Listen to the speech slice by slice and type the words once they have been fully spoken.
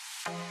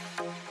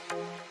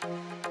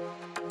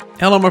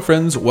Hello, my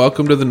friends.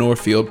 Welcome to the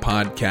Northfield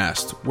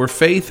Podcast, where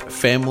faith,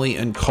 family,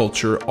 and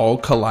culture all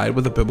collide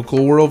with a biblical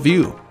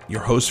worldview.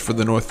 Your host for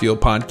the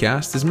Northfield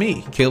Podcast is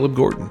me, Caleb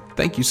Gordon.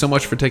 Thank you so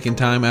much for taking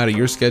time out of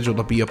your schedule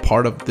to be a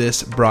part of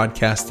this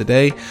broadcast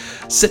today.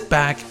 Sit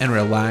back and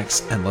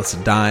relax, and let's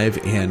dive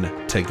in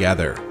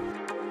together.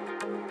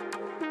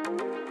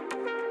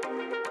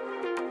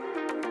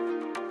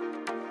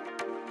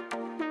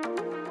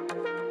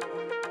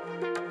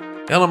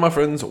 Hello, my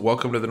friends.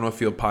 Welcome to the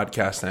Northfield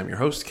Podcast. I'm your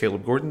host,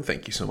 Caleb Gordon.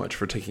 Thank you so much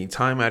for taking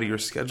time out of your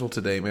schedule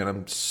today, man.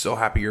 I'm so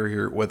happy you're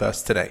here with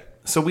us today.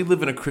 So we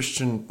live in a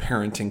Christian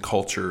parenting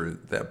culture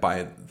that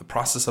by the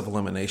process of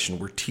elimination,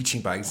 we're teaching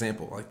by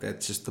example. Like,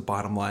 that's just the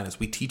bottom line, is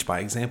we teach by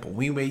example.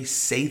 We may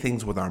say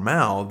things with our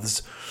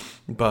mouths,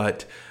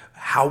 but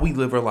how we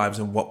live our lives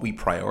and what we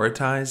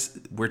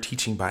prioritize, we're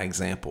teaching by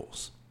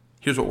examples.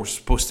 Here's what we're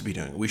supposed to be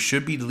doing. We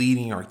should be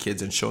leading our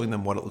kids and showing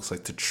them what it looks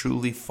like to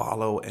truly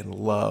follow and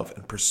love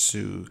and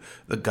pursue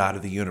the God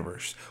of the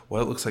universe,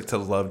 what it looks like to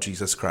love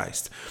Jesus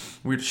Christ.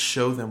 We're to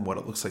show them what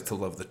it looks like to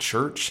love the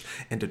church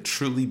and to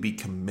truly be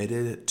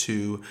committed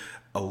to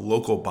a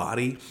local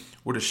body.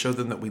 We're to show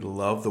them that we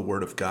love the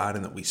Word of God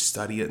and that we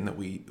study it and that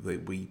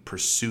we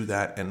pursue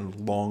that and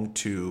long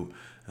to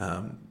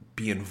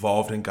be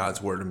involved in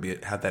God's Word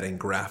and have that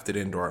engrafted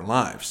into our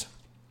lives.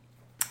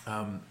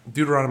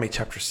 Deuteronomy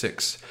chapter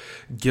 6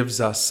 gives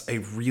us a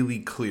really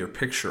clear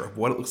picture of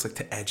what it looks like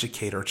to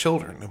educate our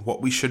children and what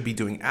we should be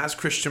doing as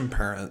Christian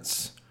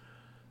parents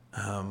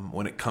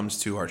when it comes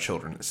to our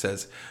children. It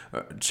says,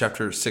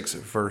 chapter 6,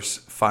 verse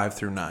 5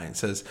 through 9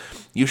 says,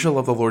 "You shall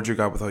love the Lord your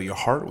God with all your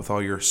heart, with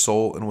all your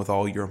soul, and with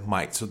all your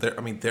might." So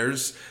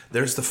there's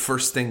the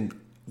first thing.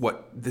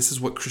 This is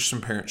what Christian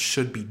parents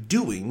should be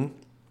doing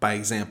by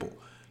example.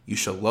 You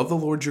shall love the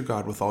Lord your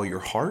God with all your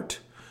heart,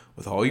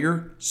 with all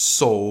your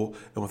soul,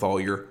 and with all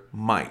your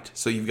might.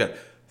 So you've got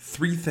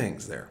three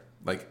things there,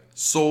 like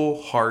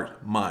soul,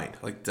 heart, mind.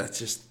 Like, that's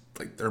just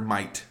like their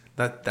might.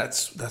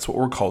 That's what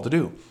we're called to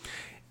do.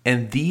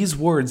 "And these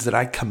words that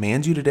I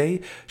command you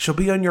today shall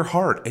be on your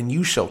heart, and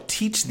you shall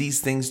teach these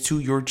things to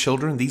your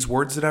children." These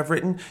words that I've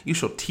written, you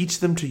shall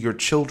teach them to your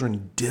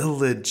children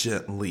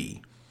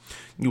diligently.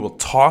 You will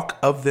talk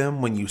of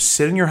them when you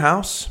sit in your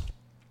house,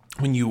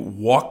 when you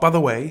walk by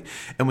the way,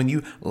 and when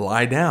you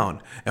lie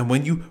down, and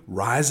when you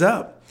rise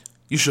up.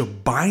 You shall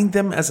bind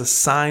them as a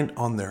sign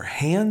on their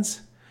hands,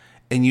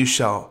 and you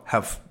shall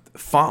have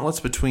frontlets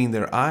between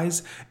their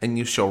eyes, and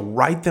you shall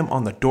write them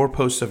on the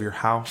doorposts of your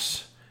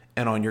house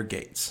and on your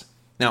gates.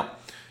 Now,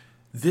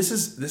 this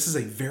is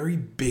a very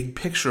big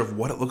picture of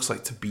what it looks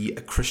like to be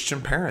a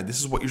Christian parent. This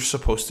is what you're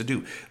supposed to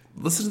do.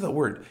 Listen to that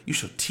word. You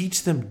shall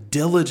teach them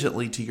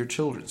diligently to your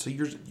children. So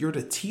you're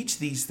to teach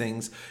these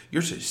things.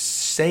 You're to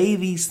say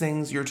these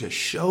things. You're to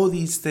show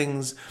these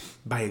things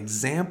by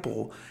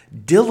example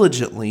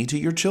diligently to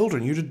your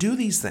children. You're to do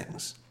these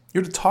things.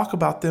 You're to talk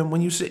about them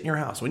when you sit in your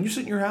house. When you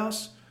sit in your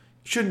house,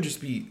 you shouldn't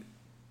just be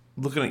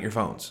looking at your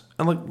phones.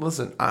 And look,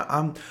 listen,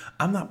 I'm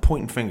not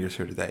pointing fingers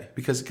here today,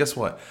 because guess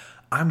what?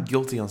 I'm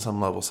guilty on some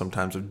level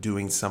sometimes of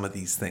doing some of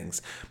these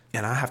things,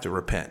 and I have to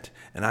repent,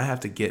 and I have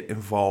to get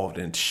involved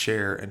and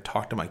share and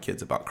talk to my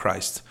kids about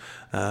Christ.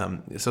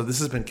 So this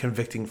has been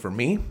convicting for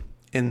me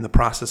in the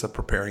process of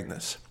preparing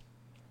this.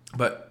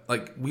 But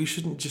we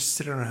shouldn't just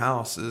sit in our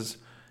houses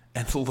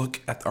and look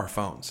at our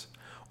phones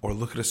or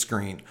look at a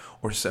screen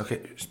or say,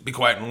 okay, be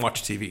quiet and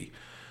watch TV.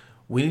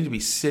 We need to be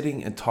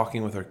sitting and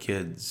talking with our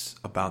kids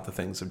about the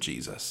things of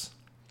Jesus.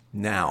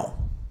 Now,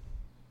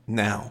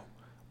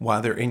 while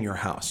they're in your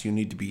house, you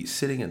need to be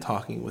sitting and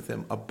talking with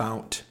them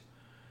about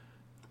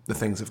the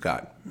things of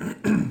God.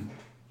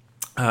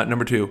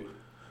 Number 2,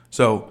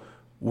 so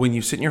when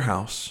you sit in your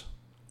house,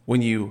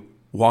 when you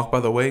walk by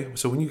the way,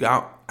 so when you go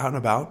out and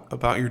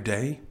about your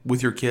day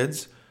with your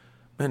kids,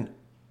 man,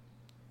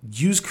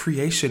 use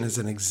creation as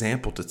an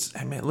example to say,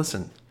 hey, man,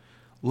 listen,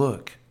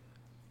 look,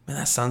 man,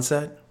 that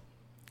sunset,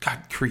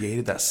 God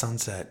created that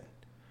sunset.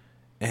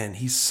 And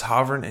he's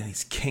sovereign and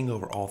he's king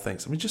over all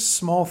things. I mean, just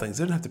small things.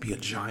 It doesn't have to be a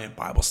giant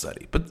Bible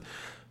study, but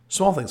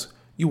small things.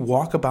 You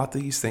walk about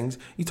these things.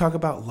 You talk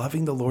about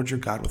loving the Lord your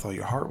God with all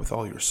your heart, with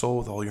all your soul,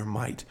 with all your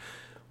might.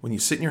 When you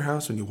sit in your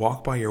house, when you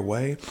walk by your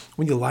way,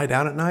 when you lie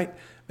down at night,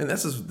 and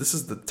this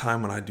is the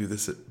time when I do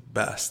this at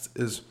best,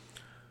 is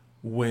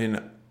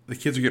when the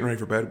kids are getting ready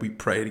for bed. We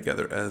pray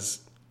together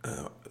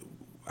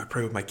I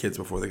pray with my kids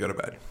before they go to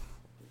bed.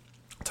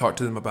 Talk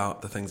to them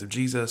about the things of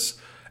Jesus.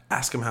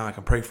 Ask them how I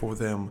can pray for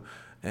them.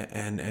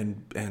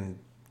 And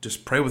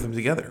just pray with them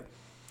together.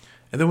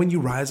 And then when you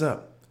rise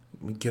up,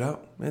 get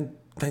up and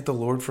thank the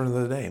Lord for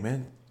another day,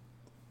 man.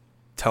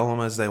 Tell them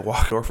as they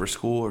walk over for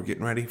school or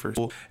getting ready for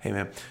school, hey,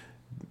 man,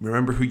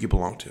 remember who you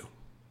belong to.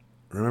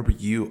 Remember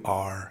you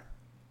are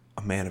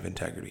a man of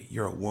integrity.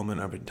 You're a woman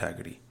of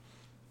integrity.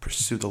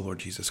 Pursue the Lord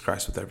Jesus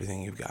Christ with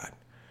everything you've got.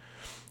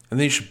 And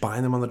then you should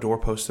bind them on the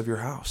doorposts of your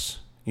house.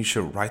 You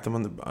should write them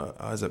on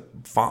as a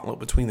frontlet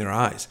between their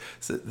eyes.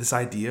 So this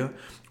idea,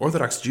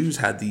 Orthodox Jews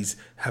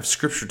have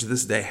scripture to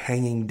this day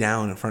hanging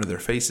down in front of their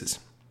faces.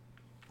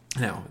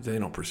 Now, they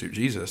don't pursue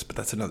Jesus, but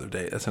that's another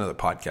day. That's another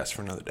podcast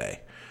for another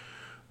day.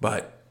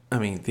 But I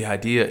mean, the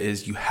idea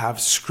is you have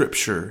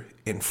scripture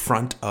in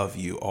front of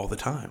you all the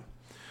time.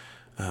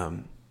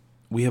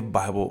 We have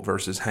Bible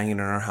verses hanging in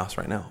our house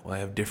right now. I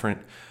have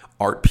different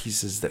art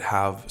pieces that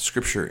have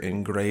scripture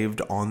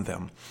engraved on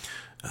them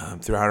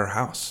throughout our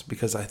house,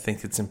 because I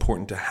think it's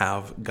important to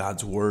have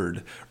God's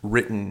word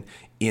written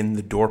in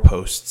the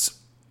doorposts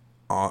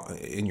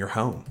in your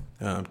home,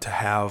 to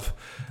have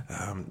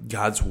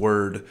God's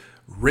word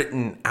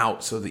written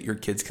out so that your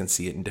kids can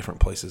see it in different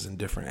places and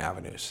different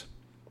avenues.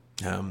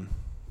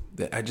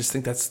 I just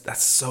think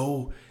that's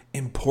so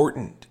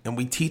important, and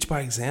we teach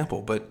by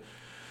example. But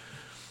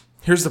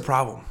here's the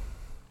problem.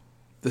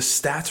 The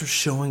stats are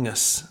showing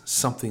us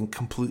something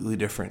completely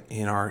different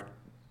in our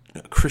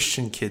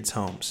Christian kids'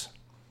 homes.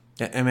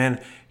 And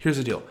man, here's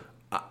the deal.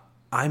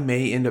 I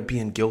may end up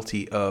being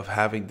guilty of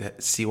having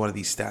to see one of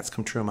these stats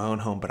come true in my own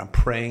home, but I'm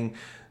praying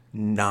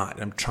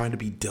not. I'm trying to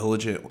be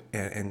diligent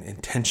and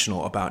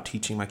intentional about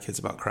teaching my kids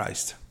about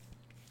Christ.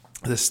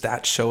 The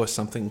stats show us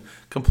something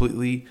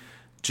completely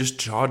just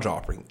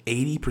jaw-dropping.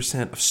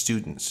 80% of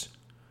students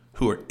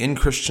who are in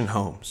Christian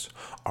homes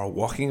are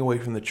walking away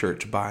from the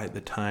church by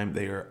the time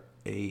they are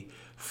a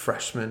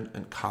freshman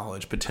in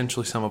college,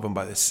 potentially some of them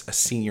by a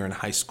senior in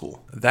high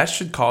school. That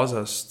should cause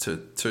us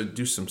to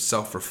do some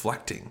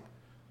self-reflecting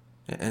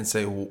and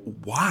say,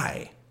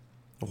 why?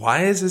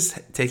 Why is this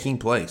taking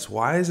place?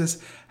 Why is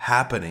this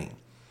happening?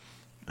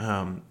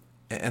 And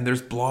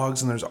there's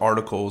blogs and there's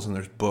articles and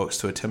there's books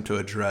to attempt to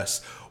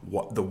address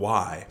the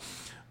why.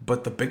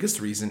 But the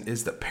biggest reason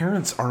is that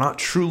parents are not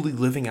truly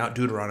living out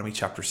Deuteronomy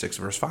chapter 6,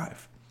 verse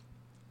 5.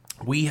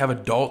 We have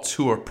adults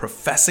who are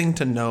professing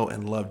to know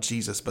and love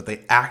Jesus, but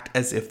they act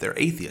as if they're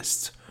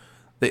atheists.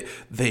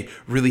 They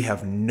really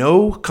have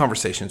no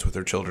conversations with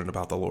their children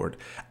about the Lord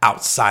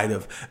outside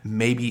of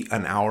maybe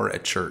an hour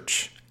at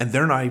church. And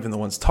they're not even the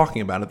ones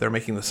talking about it. They're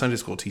making the Sunday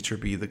school teacher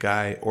be the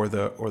guy, or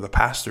the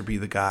pastor be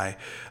the guy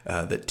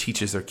that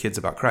teaches their kids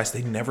about Christ.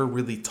 They never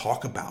really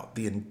talk about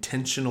the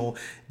intentional,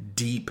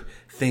 deep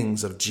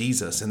things of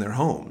Jesus in their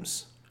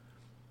homes.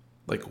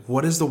 Like,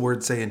 what does the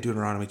word say in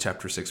Deuteronomy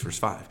chapter 6, verse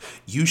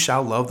 5? You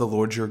shall love the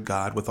Lord your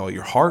God with all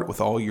your heart,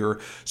 with all your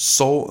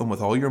soul, and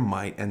with all your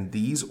might. And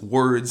these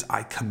words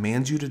I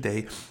command you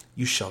today,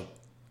 they shall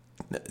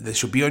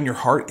be on your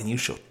heart, and you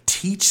shall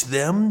teach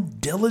them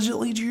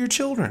diligently to your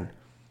children.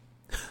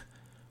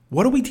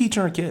 What are we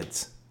teaching our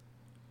kids?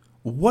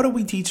 What are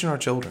we teaching our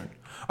children?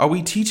 Are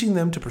we teaching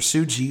them to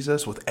pursue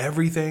Jesus with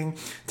everything,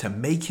 to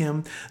make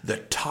him the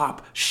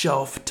top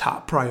shelf,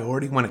 top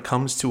priority when it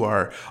comes to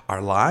our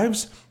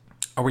lives?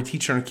 Are we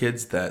teaching our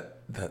kids that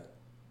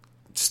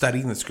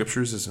studying the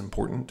scriptures is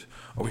important?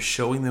 Are we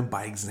showing them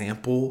by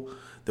example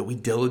that we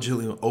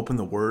diligently open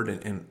the word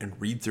and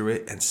read through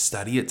it and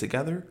study it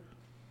together?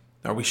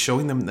 Are we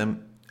showing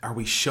them? Are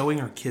we showing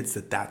our kids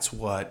that that's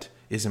what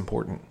is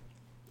important?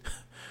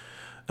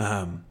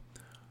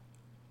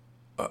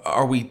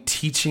 Are we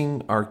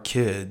teaching our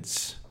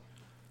kids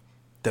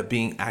that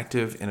being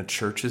active in a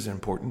church is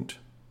important?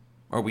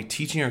 Are we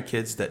teaching our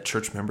kids that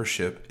church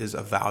membership is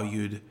a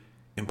valued,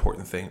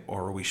 important thing?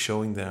 Or are we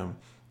showing them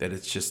that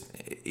it's just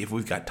if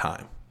we've got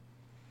time?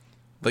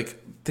 Like,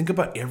 think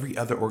about every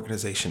other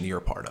organization you're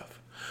a part of,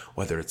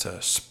 whether it's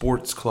a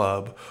sports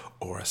club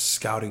or a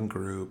scouting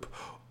group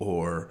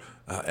or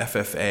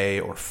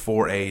FFA or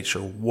 4-H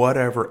or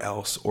whatever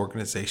else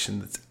organization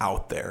that's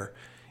out there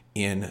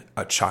in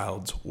a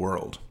child's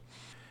world.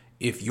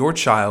 If your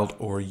child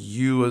or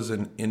you as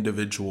an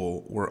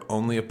individual were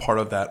only a part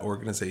of that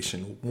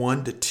organization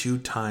 1 to 2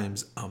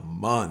 times a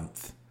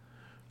month,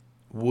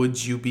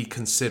 would you be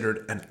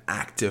considered an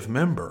active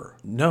member?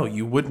 No,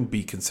 you wouldn't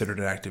be considered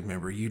an active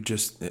member. You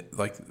just,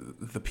 like,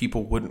 the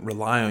people wouldn't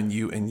rely on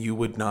you, and you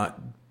would not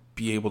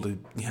be able to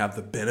have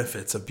the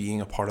benefits of being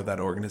a part of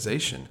that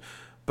organization.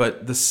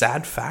 But the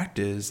sad fact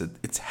is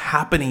that it's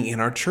happening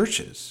in our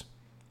churches.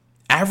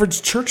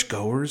 Average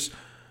churchgoers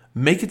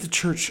make it to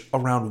church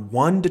around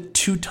 1 to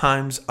 2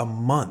 times a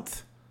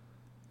month.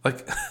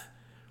 Like,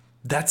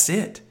 that's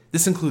it.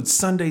 This includes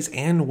Sundays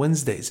and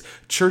Wednesdays.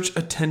 Church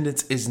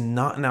attendance is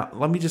not, now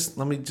let me just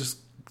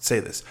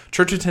say this.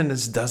 Church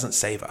attendance doesn't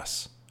save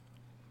us,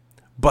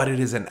 but it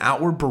is an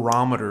outward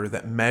barometer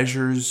that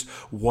measures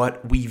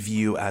what we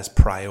view as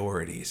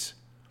priorities.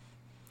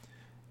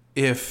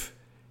 If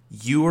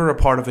you are a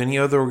part of any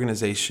other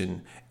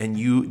organization and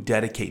you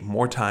dedicate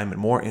more time and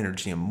more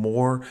energy and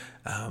more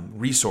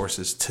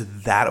resources to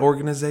that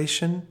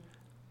organization,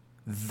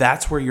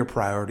 that's where your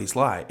priorities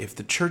lie. If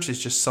the church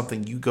is just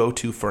something you go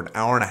to for an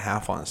hour and a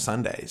half on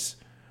Sundays,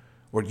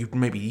 or you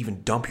maybe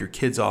even dump your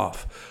kids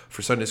off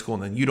for Sunday school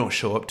and then you don't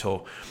show up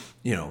till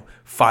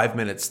 5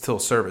 minutes till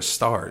service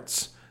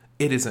starts,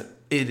 it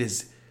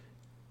is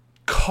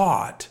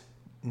caught,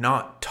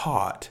 not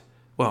taught.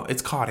 Well,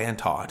 it's caught and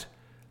taught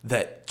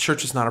that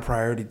church is not a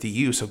priority to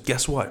you. So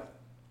guess what?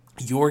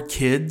 Your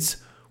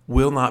kids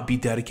will not be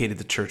dedicated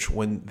to church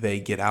when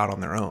they get out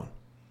on their own.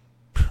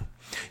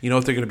 You know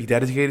what they're going to be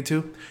dedicated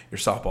to? Your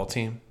softball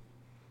team.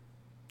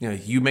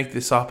 You make the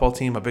softball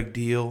team a big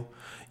deal.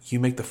 You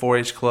make the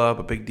 4-H club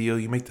a big deal.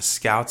 You make the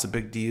scouts a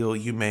big deal.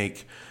 You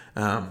make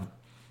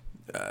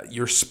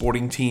your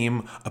sporting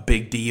team a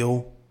big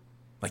deal.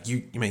 Like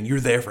you're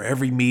there for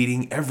every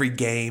meeting, every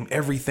game,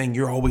 everything.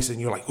 You're always saying,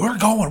 you're like,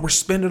 we're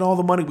spending all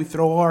the money. We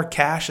throw all our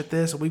cash at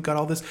this and we've got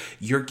all this.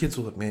 Your kids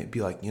will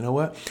be like, you know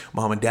what?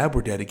 Mom and dad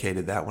were dedicated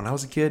to that when I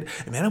was a kid.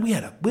 And man, we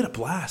had a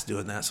blast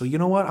doing that. So you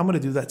know what? I'm going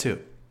to do that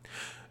too.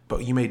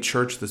 But you made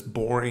church this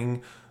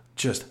boring,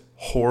 just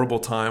horrible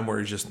time where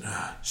you just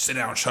sit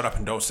down, shut up,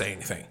 and don't say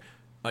anything.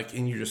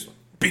 And you just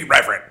be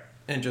reverent.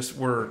 And just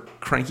were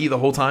cranky the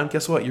whole time.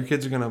 Guess what? Your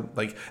kids are going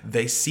to,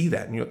 they see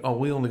that. And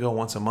we only go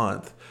once a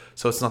month.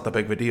 So it's not that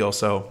big of a deal.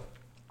 So,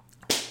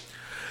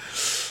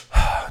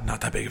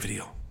 not that big of a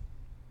deal.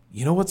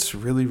 You know what's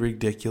really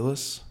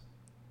ridiculous?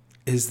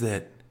 Is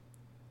that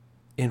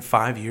in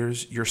 5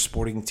 years, your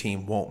sporting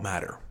team won't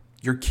matter.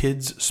 Your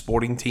kid's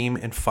sporting team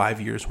in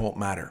 5 years won't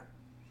matter.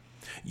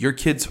 Your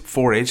kid's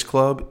 4-H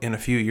club in a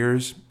few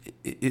years,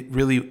 it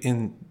really,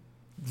 in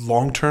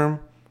long term,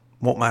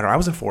 won't matter. I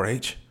was in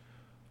 4-H.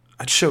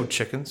 I showed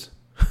chickens.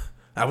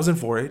 I was in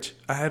 4-H.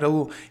 I had a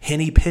little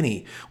Henny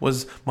Penny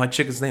was my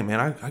chicken's name,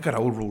 man. I got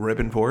a little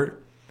ribbon for it.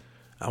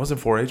 I was in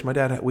 4-H. My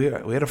dad, we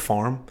had a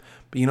farm.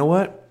 But you know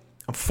what?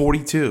 I'm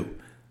 42.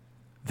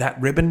 That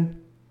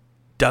ribbon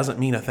doesn't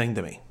mean a thing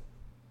to me.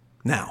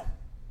 Now,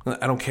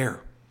 I don't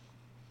care.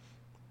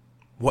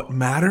 What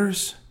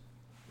matters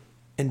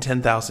in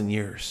 10,000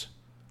 years?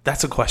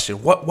 That's a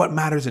question. What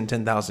matters in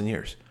 10,000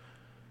 years?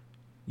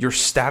 Your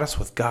status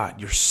with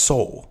God, your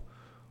soul.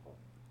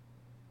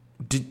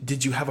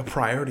 Did you have a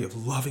priority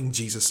of loving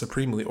Jesus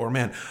supremely? Or,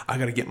 man, I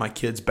got to get my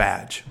kid's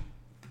badge.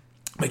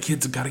 My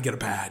kids have got to get a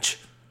badge.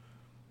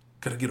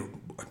 Got to get a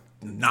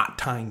knot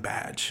tying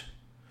badge.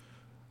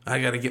 I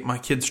got to get my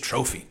kid's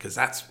trophy because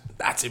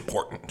that's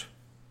important.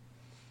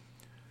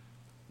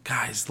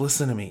 Guys,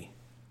 listen to me.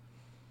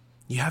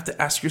 You have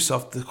to ask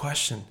yourself the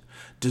question,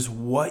 does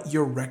what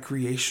your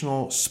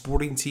recreational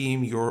sporting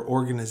team, your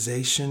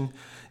organization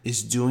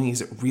is doing,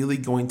 is it really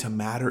going to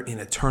matter in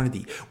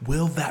eternity?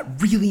 Will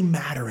that really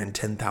matter in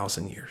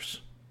 10,000 years?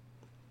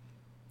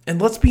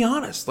 And let's be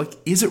honest,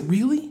 is it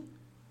really?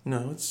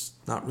 No, it's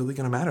not really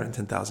going to matter in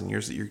 10,000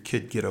 years that your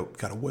kid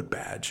got a wood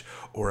badge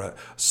or a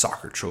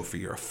soccer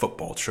trophy or a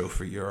football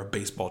trophy or a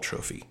baseball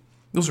trophy.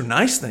 Those are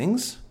nice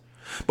things.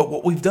 But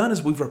what we've done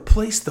is we've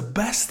replaced the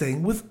best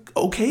thing with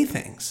okay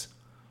things.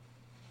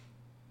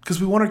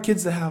 Because we want our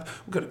kids we've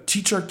got to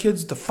teach our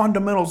kids the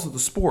fundamentals of the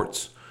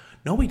sports.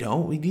 No, we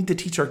don't. We need to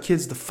teach our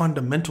kids the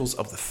fundamentals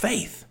of the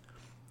faith.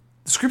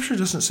 The scripture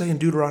doesn't say in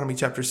Deuteronomy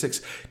chapter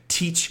 6,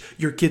 teach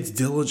your kids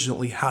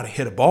diligently how to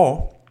hit a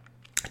ball.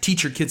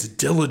 Teach your kids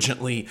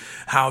diligently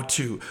how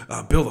to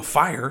build a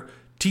fire.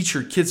 Teach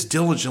your kids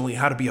diligently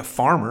how to be a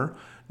farmer.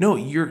 No,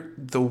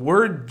 the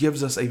word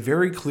gives us a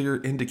very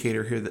clear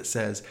indicator here that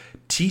says,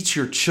 teach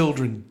your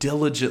children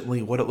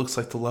diligently what it looks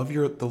like to love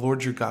the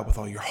Lord your God with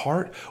all your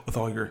heart, with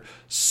all your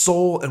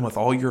soul, and with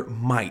all your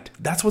might.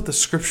 That's what the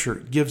scripture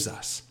gives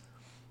us.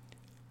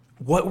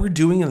 What we're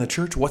doing in the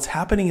church, what's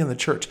happening in the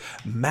church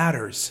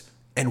matters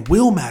and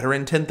will matter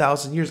in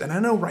 10,000 years. And I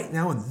know right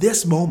now in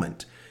this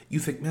moment, you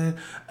think, man,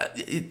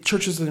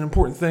 church is an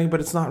important thing,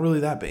 but it's not really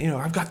that big.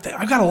 I've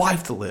got a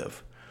life to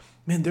live.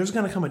 Man, there's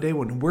going to come a day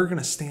when we're going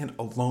to stand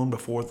alone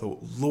before the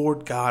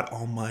Lord God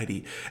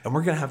Almighty, and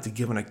we're going to have to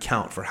give an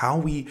account for how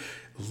we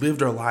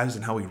lived our lives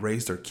and how we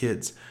raised our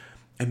kids.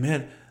 And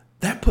man,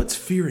 that puts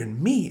fear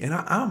in me. And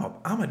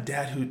I'm a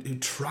dad who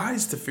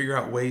tries to figure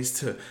out ways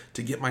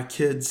to get my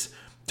kids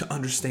to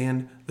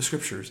understand the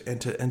scriptures and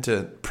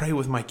to pray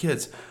with my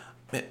kids.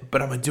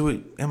 But am I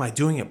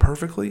doing it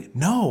perfectly?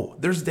 No.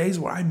 There's days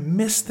where I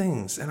miss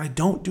things and I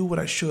don't do what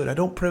I should. I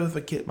don't pray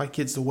with my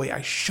kids the way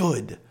I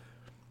should.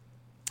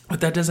 But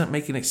that doesn't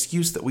make an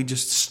excuse that we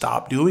just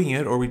stop doing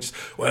it or we just,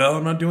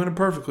 I'm not doing it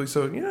perfectly.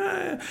 So,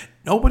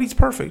 nobody's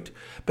perfect.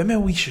 But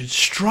man, we should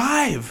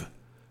strive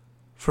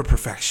for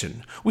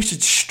perfection. We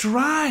should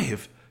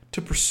strive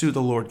to pursue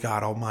the Lord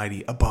God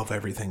Almighty above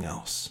everything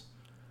else.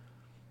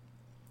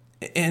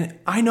 And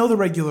I know the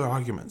regular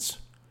arguments.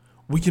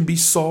 We can be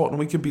salt and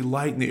we can be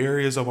light in the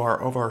areas of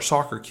our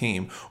soccer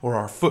team or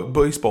our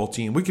baseball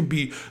team. We can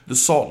be the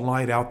salt and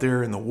light out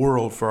there in the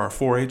world for our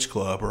 4-H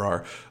club or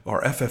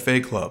our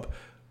FFA club.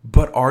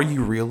 But are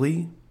you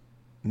really?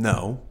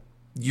 No,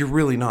 you're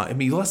really not. I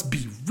mean, let's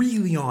be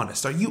really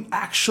honest. Are you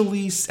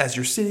actually, as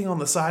you're sitting on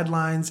the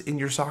sidelines in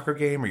your soccer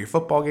game or your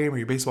football game or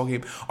your baseball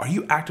game, are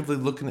you actively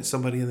looking at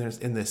somebody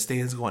in the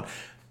stands going,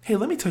 hey,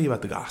 let me tell you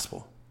about the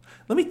gospel.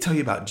 Let me tell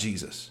you about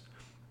Jesus.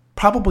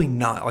 Probably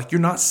not. You're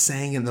not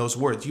saying in those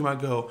words. You might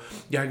go,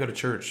 yeah, I go to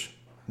church.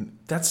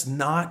 That's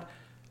not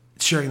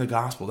sharing the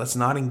gospel. That's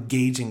not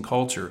engaging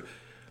culture.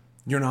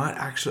 You're not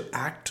actually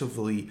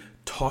actively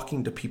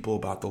talking to people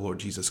about the Lord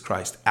Jesus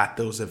Christ at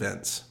those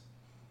events.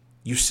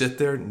 You sit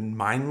there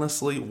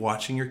mindlessly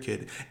watching your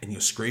kid and you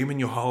scream and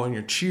you holler and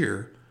you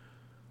cheer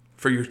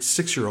for your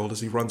 6-year-old as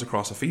he runs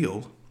across a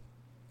field.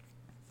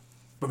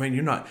 But man,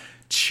 you're not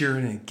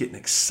cheering and getting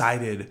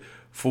excited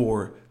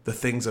for the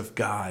things of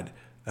God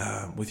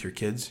with your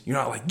kids. You're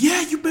not like,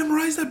 yeah, you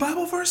memorized that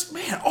Bible verse?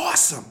 Man,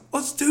 awesome.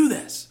 Let's do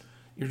this.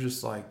 You're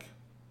just like,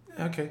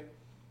 okay.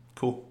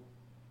 Cool.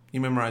 You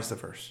memorized the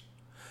verse.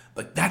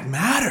 Like, that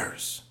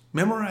matters.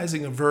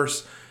 Memorizing a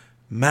verse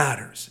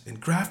matters. And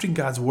grafting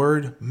God's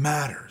word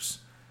matters.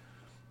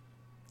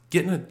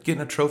 Getting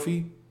a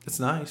trophy,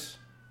 it's nice.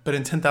 But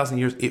in 10,000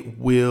 years, it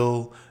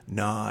will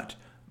not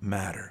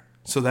matter.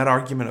 So that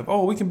argument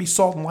of, we can be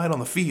salt and light on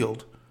the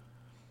field,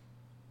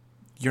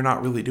 you're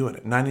not really doing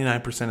it.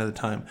 99% of the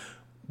time,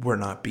 we're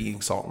not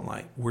being salt and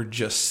light. We're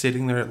just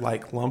sitting there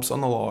like lumps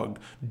on the log,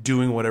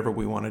 doing whatever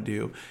we want to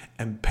do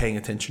and paying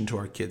attention to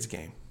our kids'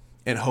 game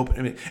and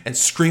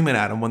screaming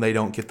at them when they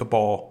don't get the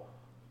ball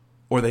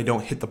or they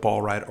don't hit the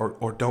ball right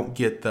or don't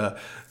get the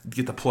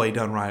play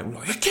done right. We're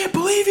like, I can't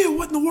believe you.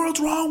 What in the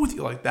world's wrong with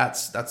you? Like,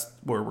 that's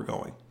where we're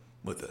going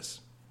with this.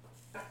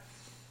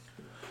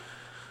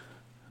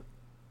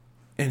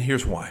 And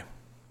here's why.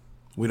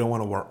 We don't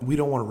want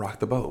to rock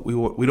the boat. We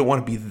don't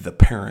want to be the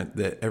parent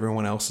that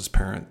everyone else's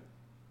parent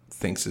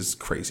thinks is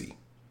crazy.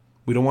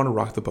 We don't want to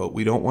rock the boat.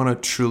 We don't want to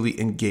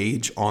truly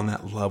engage on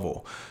that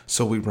level.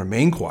 So we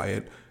remain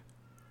quiet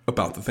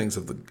about the things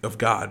of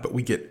God, but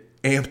we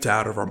get amped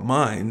out of our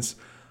minds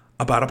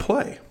about a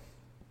play.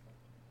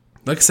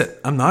 Like I said,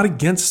 I'm not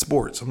against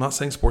sports. I'm not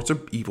saying sports are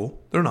evil.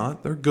 They're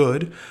not. They're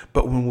good.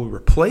 But when we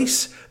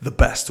replace the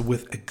best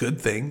with a good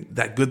thing,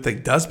 that good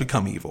thing does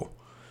become evil.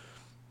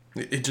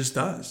 It just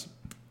does.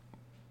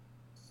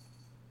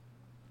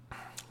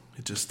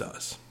 It just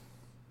does.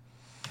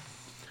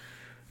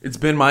 It's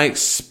been my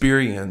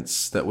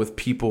experience that with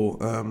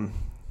people,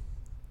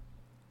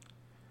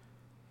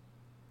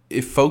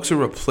 if folks are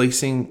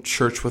replacing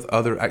church with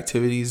other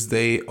activities,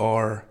 they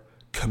are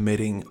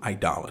committing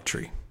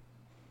idolatry.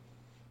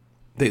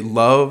 They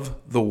love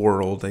the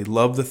world. They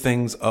love the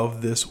things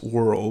of this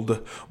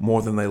world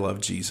more than they love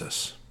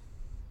Jesus.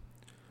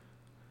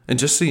 And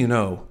just so you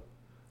know,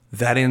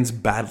 that ends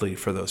badly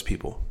for those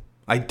people.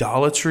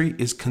 Idolatry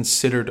is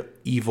considered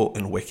evil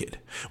and wicked.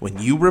 When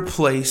you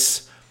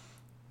replace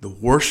the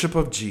worship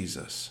of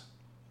Jesus,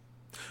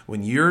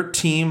 when your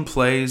team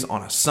plays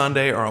on a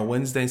Sunday or a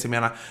Wednesday and say,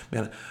 man,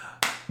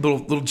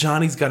 little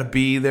Johnny's got to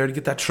be there to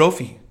get that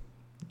trophy.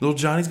 Little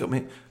Johnny's got,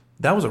 man,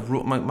 that was a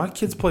rule. My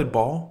kids played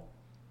ball,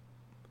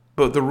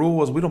 but the rule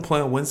was we don't play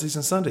on Wednesdays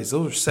and Sundays.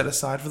 Those are set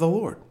aside for the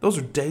Lord. Those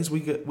are days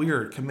we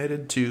are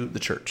committed to the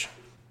church.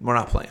 We're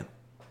not playing.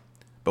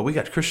 But we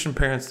got Christian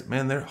parents that,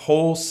 man, they're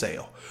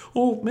wholesale.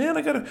 Oh, man,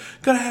 I gotta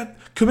have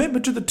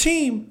commitment to the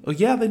team. Well,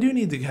 yeah, they do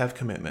need to have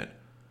commitment.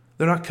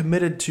 They're not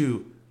committed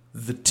to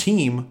the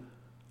team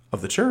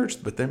of the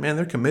church, but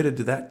they're committed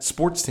to that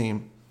sports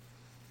team.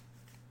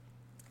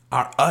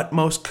 Our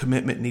utmost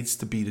commitment needs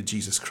to be to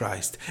Jesus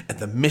Christ and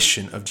the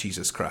mission of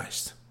Jesus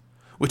Christ,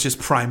 which is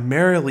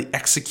primarily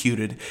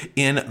executed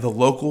in the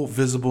local,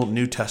 visible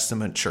New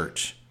Testament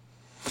church.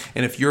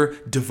 And if you're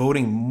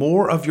devoting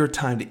more of your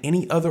time to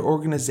any other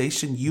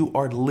organization, you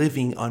are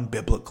living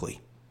unbiblically.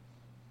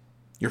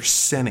 You're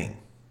sinning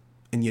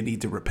and you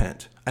need to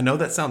repent. I know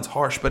that sounds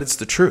harsh, but it's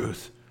the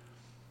truth.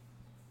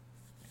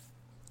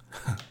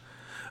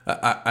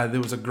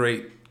 There was a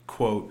great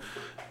quote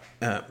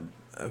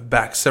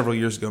back several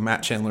years ago.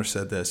 Matt Chandler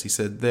said this. He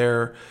said,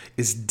 there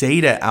is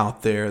data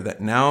out there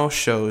that now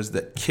shows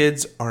that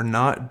kids are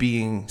not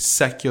being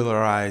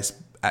secularized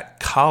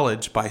at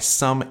college by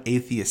some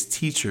atheist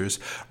teachers.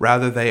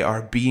 Rather, they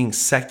are being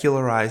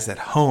secularized at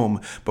home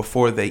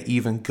before they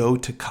even go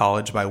to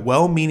college by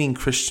well-meaning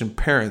Christian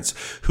parents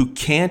who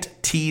can't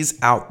tease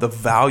out the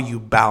value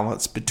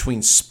balance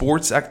between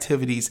sports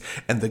activities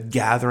and the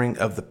gathering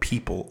of the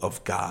people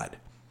of God.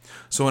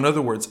 So in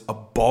other words, a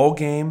ball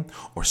game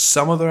or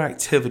some other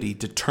activity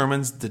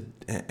determines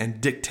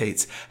and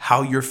dictates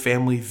how your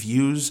family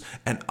views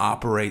and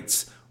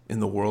operates in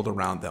the world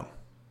around them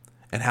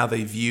and how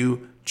they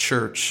view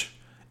church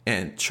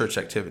and church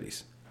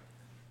activities.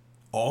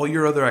 All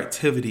your other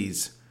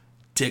activities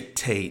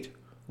dictate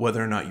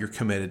whether or not you're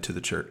committed to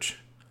the church.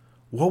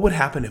 What would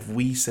happen if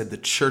we said the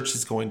church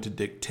is going to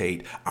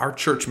dictate, our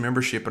church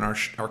membership and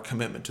our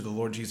commitment to the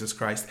Lord Jesus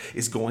Christ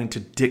is going to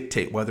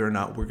dictate whether or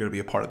not we're going to be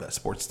a part of that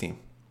sports team?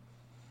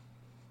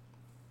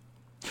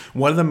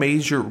 One of the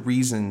major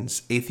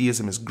reasons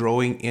atheism is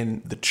growing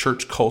in the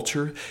church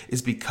culture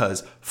is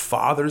because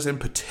fathers in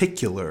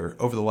particular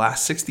over the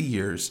last 60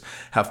 years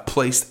have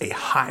placed a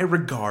high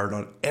regard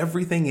on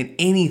everything and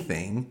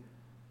anything,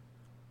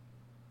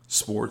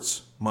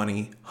 sports,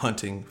 money,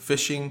 hunting,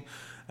 fishing,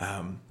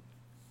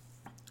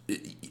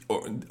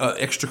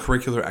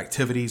 extracurricular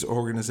activities,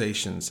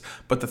 organizations,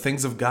 but the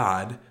things of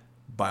God,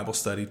 Bible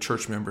study,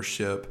 church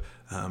membership,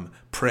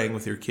 praying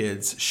with your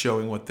kids,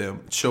 showing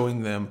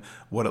them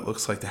what it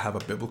looks like to have a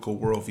biblical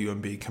worldview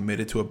and be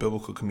committed to a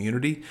biblical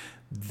community,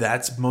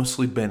 that's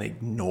mostly been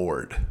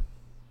ignored.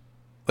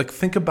 Like,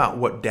 think about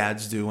what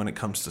dads do when it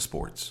comes to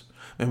sports.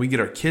 Man, we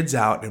get our kids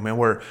out and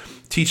we're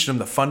teaching them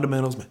the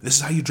fundamentals. Man, this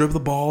is how you dribble the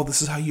ball.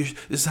 This is how you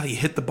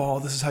hit the ball.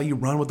 This is how you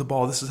run with the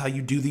ball. This is how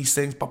you do these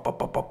things. Bop, bop,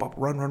 bop, bop, bop.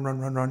 Run.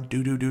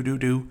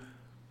 Do.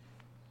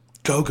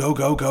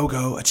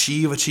 Go.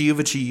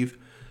 Achieve.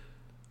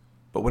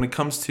 But when it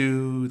comes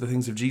to the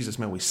things of Jesus,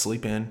 man, we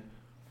sleep in.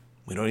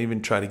 We don't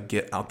even try to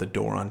get out the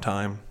door on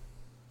time.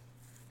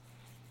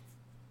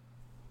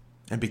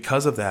 And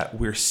because of that,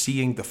 we're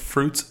seeing the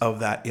fruits of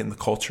that in the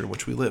culture in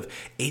which we live.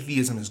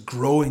 Atheism is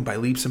growing by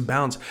leaps and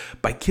bounds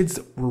by kids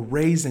that were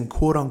raised in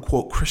quote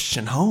unquote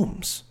Christian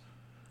homes.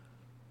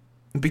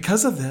 And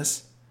because of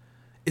this,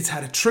 it's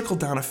had a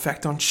trickle-down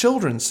effect on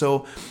children.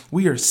 So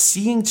we are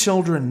seeing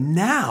children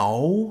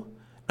now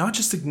not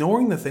just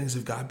ignoring the things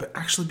of God, but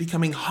actually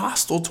becoming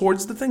hostile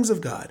towards the things of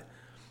God.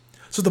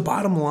 So the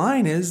bottom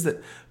line is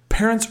that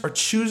parents are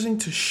choosing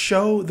to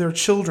show their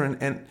children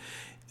and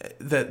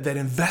that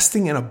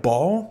investing in a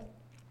ball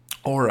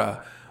or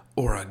a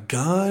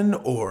gun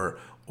or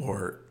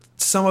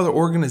some other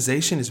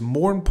organization is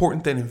more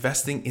important than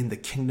investing in the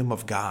kingdom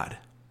of God.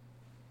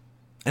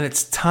 And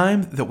it's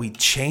time that we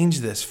change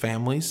this,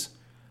 families.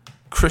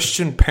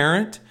 Christian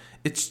parent,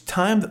 it's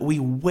time that we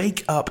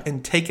wake up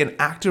and take an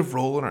active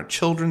role in our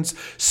children's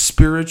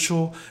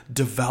spiritual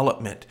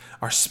development,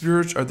 our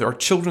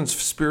children's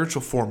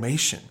spiritual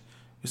formation.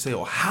 You say,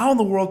 well, how in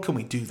the world can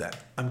we do that?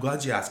 I'm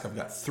glad you asked. I've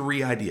got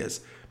 3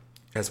 ideas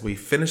as we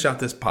finish out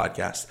this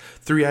podcast.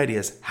 3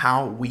 ideas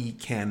how we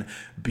can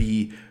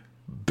be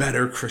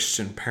better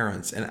Christian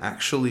parents and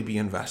actually be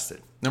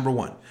invested. Number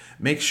 1,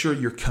 make sure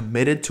you're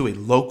committed to a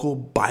local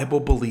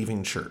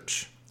Bible-believing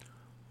church.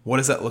 What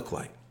does that look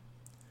like?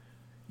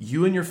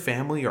 You and your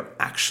family are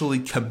actually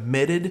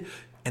committed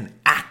and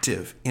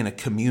active in a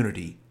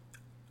community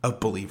of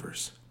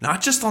believers,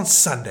 not just on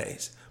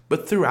Sundays,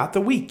 but throughout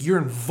the week. You're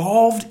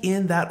involved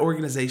in that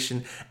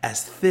organization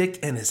as thick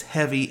and as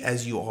heavy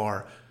as you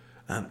are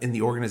in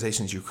the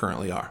organizations you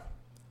currently are.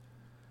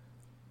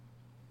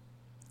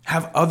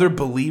 Have other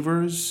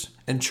believers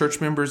and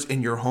church members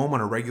in your home on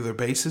a regular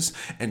basis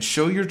and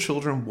show your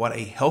children what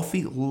a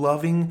healthy,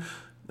 loving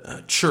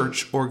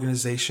church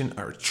organization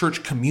or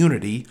church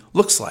community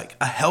looks like.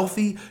 A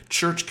healthy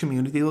church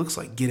community looks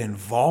like. Get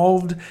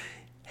involved.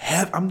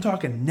 I'm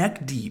talking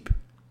neck deep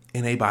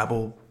in a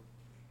Bible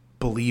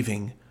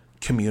believing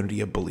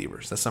community of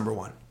believers. That's number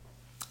 1.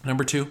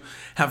 Number 2,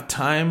 have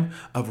time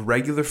of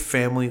regular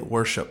family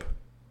worship,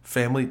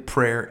 family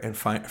prayer, and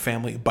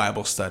family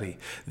Bible study.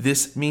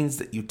 This means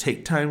that you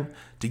take time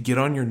to get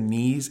on your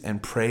knees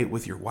and pray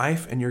with your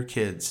wife and your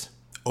kids.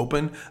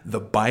 Open the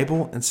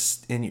Bible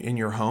in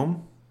your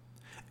home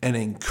and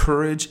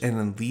encourage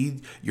and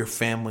lead your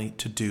family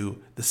to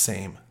do the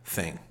same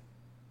thing.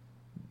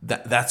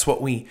 That's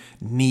what we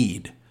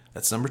need.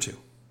 That's number 2.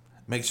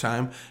 Make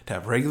time to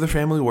have regular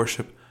family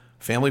worship,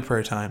 family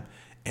prayer time,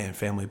 and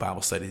family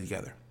Bible study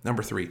together.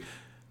 Number 3,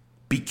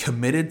 be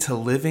committed to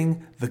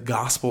living the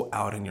gospel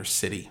out in your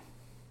city.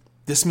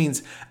 This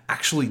means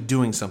actually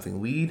doing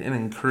something. Lead and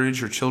encourage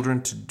your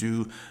children to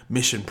do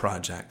mission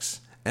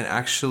projects and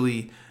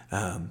actually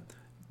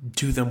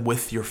do them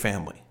with your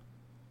family.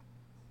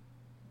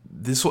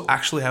 This will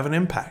actually have an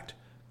impact.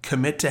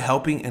 Commit to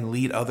helping and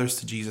lead others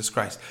to Jesus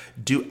Christ.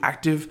 Do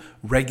active,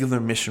 regular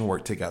mission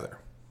work together.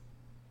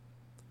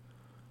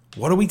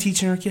 What are we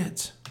teaching our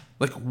kids?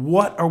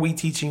 What are we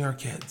teaching our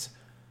kids?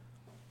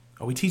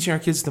 Are we teaching our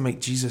kids to make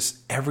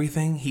Jesus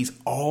everything? He's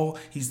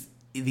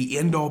the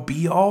end all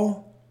be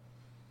all?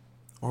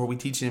 Or are we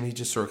teaching them he's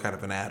just sort of kind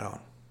of an add-on?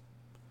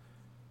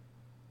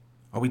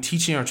 Are we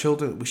teaching our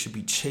children that we should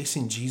be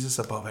chasing Jesus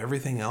above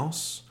everything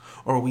else?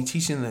 Or are we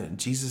teaching that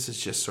Jesus is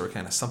just sort of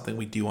kind of something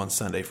we do on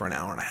Sunday for an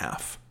hour and a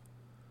half?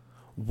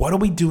 What are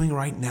we doing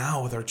right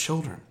now with our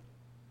children?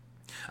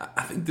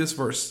 I think this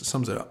verse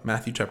sums it up.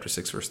 Matthew chapter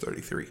 6, verse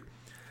 33.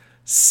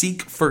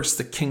 Seek first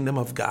the kingdom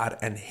of God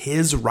and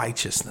his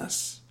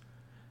righteousness,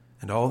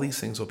 and all these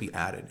things will be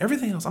added.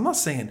 Everything else, I'm not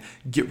saying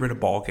get rid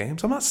of ball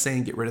games. I'm not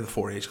saying get rid of the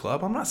 4-H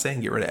club. I'm not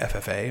saying get rid of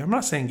FFA. I'm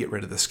not saying get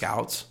rid of the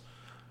scouts.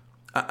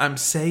 I'm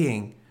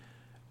saying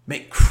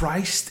make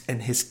Christ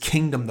and his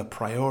kingdom the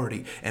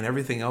priority, and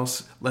everything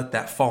else, let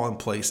that fall in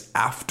place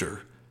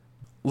after.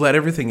 Let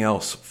everything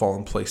else fall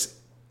in place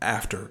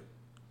after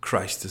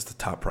Christ is the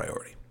top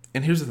priority.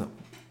 And here's the thing.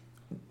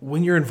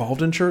 When you're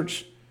involved in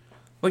church,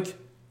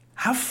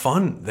 have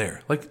fun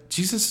there.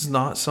 Jesus is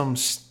not some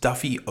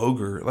stuffy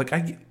ogre.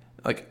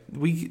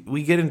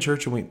 We get in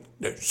church and we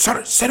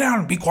sit down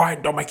and be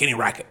quiet, don't make any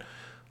racket.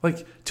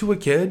 To a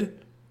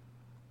kid,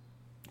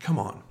 come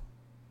on.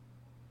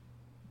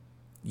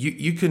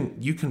 You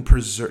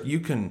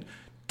can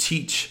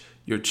teach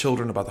your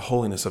children about the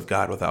holiness of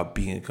God without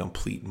being a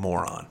complete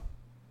moron.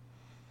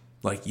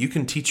 You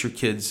can teach your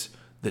kids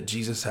that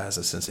Jesus has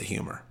a sense of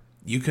humor.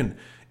 You can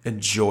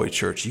enjoy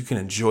church. You can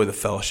enjoy the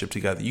fellowship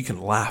together. You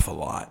can laugh a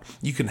lot.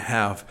 You can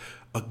have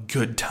a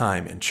good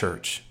time in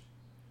church.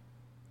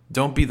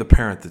 Don't be the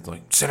parent that's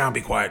sit down,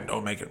 be quiet,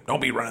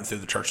 don't be running through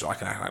the church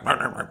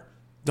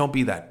Don't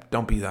be that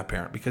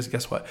parent, because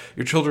guess what?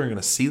 Your children are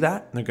going to see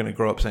that and they're going to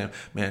grow up saying,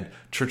 man,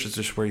 church is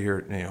just where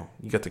you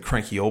got the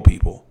cranky old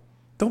people.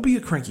 Don't be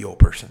a cranky old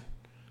person.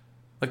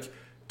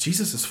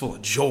 Jesus is full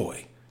of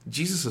joy.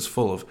 Jesus is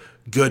full of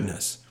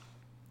goodness.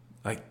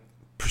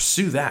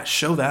 Pursue that.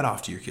 Show that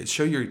off to your kids.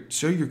 Show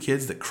your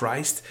kids that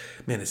Christ,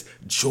 is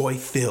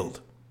joy-filled.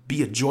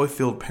 Be a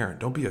joy-filled parent.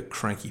 Don't be a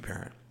cranky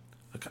parent.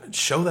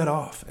 Show that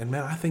off. And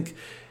I think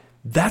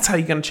that's how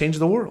you're going to change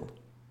the world.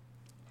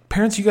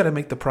 Parents, you got to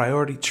make the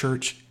priority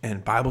church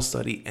and Bible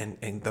study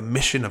and the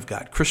mission of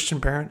God. Christian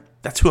parent,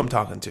 that's who I'm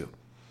talking to.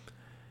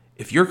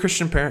 If you're a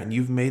Christian parent and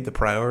you've made the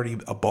priority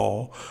a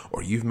ball,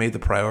 or you've made the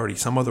priority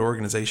some other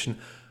organization,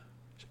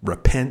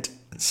 repent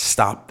and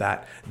stop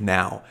that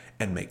now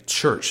and make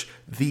church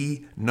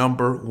the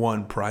number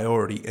one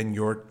priority in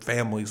your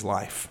family's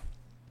life.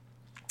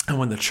 And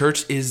when the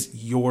church is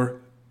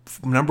your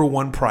number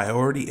one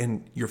priority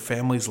in your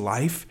family's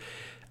life,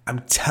 I'm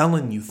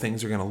telling you,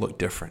 things are going to look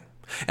different.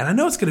 And I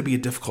know it's going to be a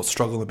difficult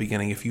struggle in the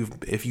beginning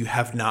if you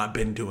have not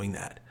been doing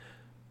that.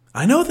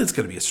 I know that's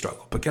going to be a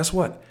struggle, but guess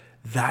what?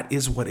 That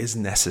is what is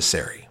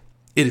necessary.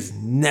 It is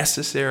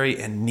necessary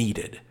and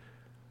needed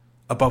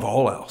above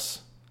all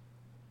else.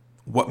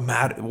 What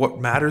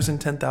matters in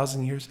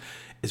 10,000 years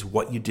is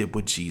what you did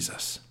with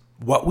Jesus.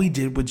 What we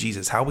did with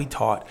Jesus, how we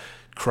taught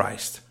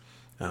Christ.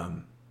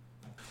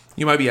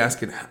 You might be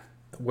asking,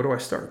 where do I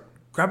start?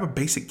 Grab a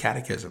basic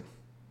catechism.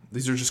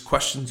 These are just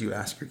questions you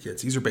ask your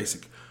kids. These are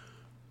basic.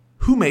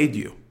 Who made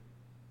you?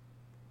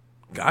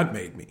 God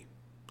made me.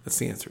 That's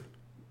the answer.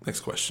 Next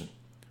question.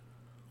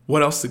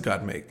 What else did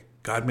God make?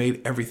 God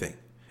made everything.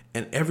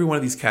 And every one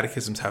of these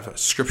catechisms have a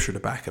scripture to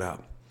back it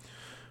up.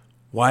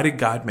 Why did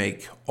God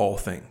make all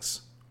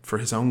things? For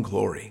his own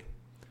glory.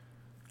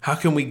 How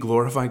can we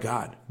glorify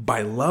God?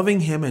 By loving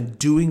him and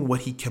doing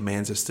what he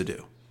commands us to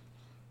do.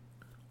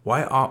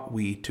 Why ought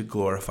we to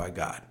glorify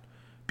God?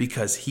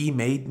 Because he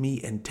made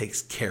me and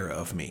takes care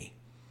of me.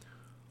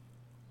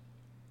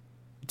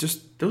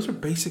 Just those are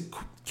basic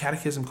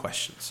catechism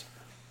questions.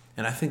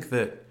 And I think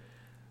that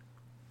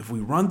if we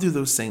run through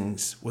those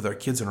things with our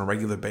kids on a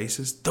regular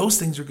basis, those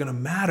things are going to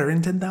matter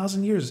in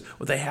 10,000 years.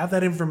 When they have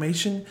that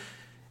information,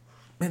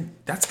 man,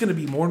 that's going to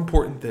be more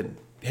important than,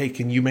 hey,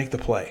 can you make the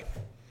play?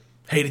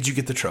 Hey, did you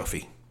get the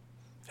trophy?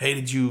 Hey,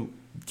 did you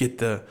get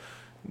the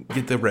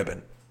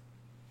ribbon?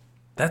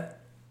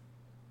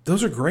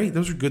 Those are great.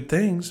 Those are good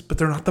things, but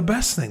they're not the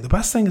best thing. The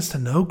best thing is to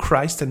know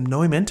Christ and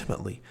know him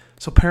intimately.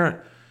 So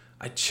parent,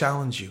 I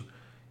challenge you,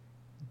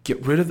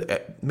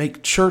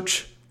 make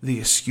church the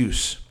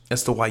excuse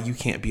as to why you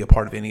can't be a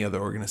part of any other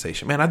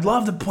organization. Man, I'd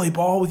love to play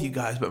ball with you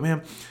guys, but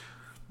man,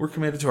 we're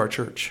committed to our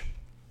church.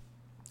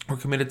 We're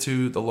committed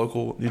to the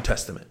local New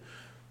Testament,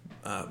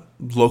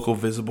 local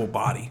visible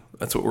body.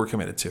 That's what we're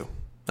committed to.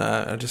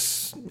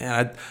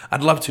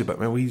 I'd love to, but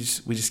man, we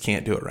just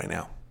can't do it right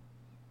now.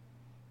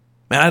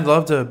 Man, I'd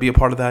love to be a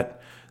part of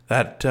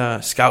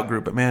that scout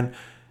group, but man,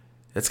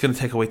 it's going to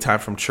take away time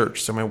from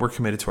church. So man, we're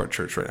committed to our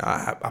church right now.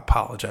 I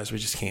apologize, we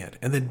just can't.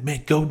 And then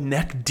man, go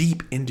neck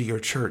deep into your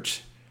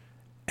church,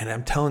 and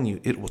I'm telling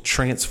you, it will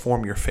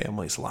transform your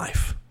family's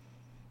life.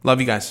 Love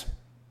you guys.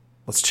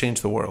 Let's change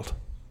the world.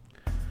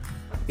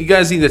 You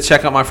guys need to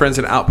check out my friends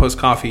at Outpost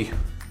Coffee.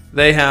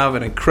 They have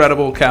an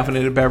incredible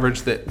caffeinated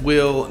beverage that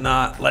will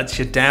not let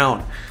you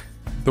down.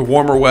 The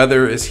warmer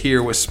weather is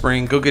here with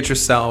spring. Go get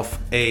yourself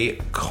a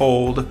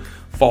cold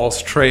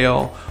Falls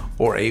Trail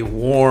or a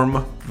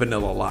warm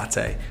vanilla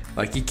latte.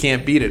 Like, you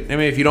can't beat it. I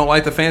mean, if you don't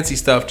like the fancy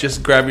stuff,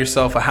 just grab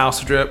yourself a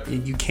house drip.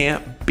 You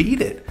can't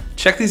beat it.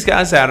 Check these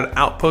guys out at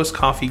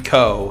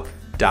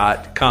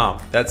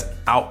outpostcoffeeco.com. That's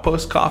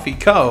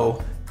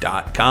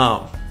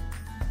outpostcoffeeco.com.